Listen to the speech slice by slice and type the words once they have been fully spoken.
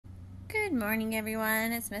Good morning,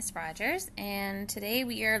 everyone. It's Miss Rogers, and today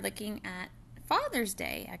we are looking at Father's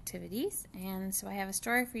Day activities. And so I have a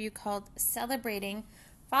story for you called Celebrating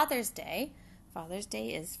Father's Day. Father's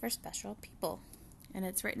Day is for special people. And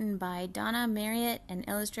it's written by Donna, Marriott, and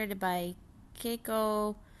illustrated by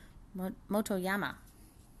Keiko, Motoyama.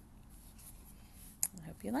 I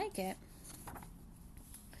hope you like it.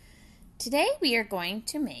 Today we are going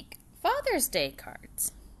to make Father's Day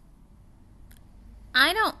cards.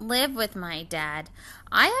 I don't live with my dad.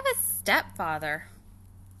 I have a stepfather.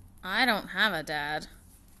 I don't have a dad.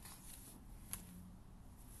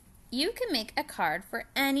 You can make a card for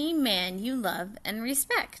any man you love and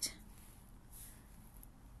respect.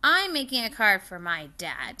 I'm making a card for my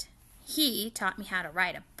dad. He taught me how to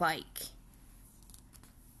ride a bike.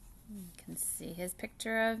 You can see his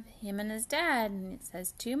picture of him and his dad, and it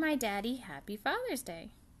says, "To my daddy, happy Father's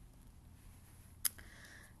Day."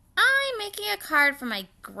 I'm making a card for my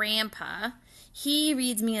grandpa. He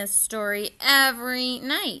reads me a story every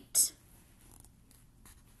night.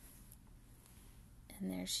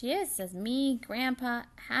 And there she is. It says, "Me, Grandpa,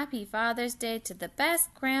 happy Father's Day to the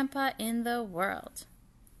best grandpa in the world."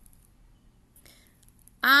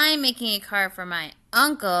 I'm making a card for my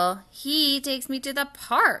uncle. He takes me to the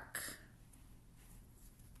park.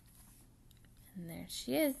 And there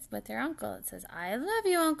she is with her uncle. It says, "I love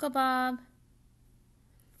you, Uncle Bob."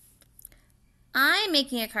 I'm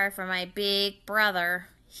making a card for my big brother.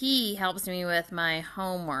 He helps me with my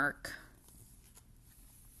homework.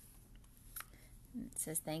 It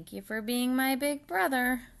says, "Thank you for being my big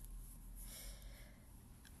brother."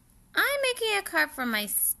 I'm making a card for my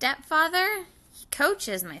stepfather. He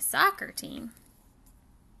coaches my soccer team.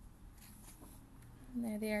 And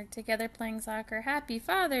there they are together playing soccer. Happy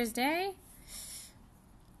Father's Day.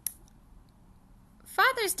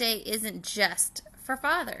 Father's Day isn't just for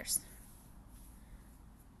fathers.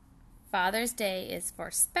 Father's Day is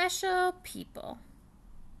for special people.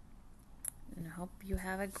 And I hope you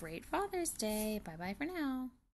have a great Father's Day. Bye-bye for now.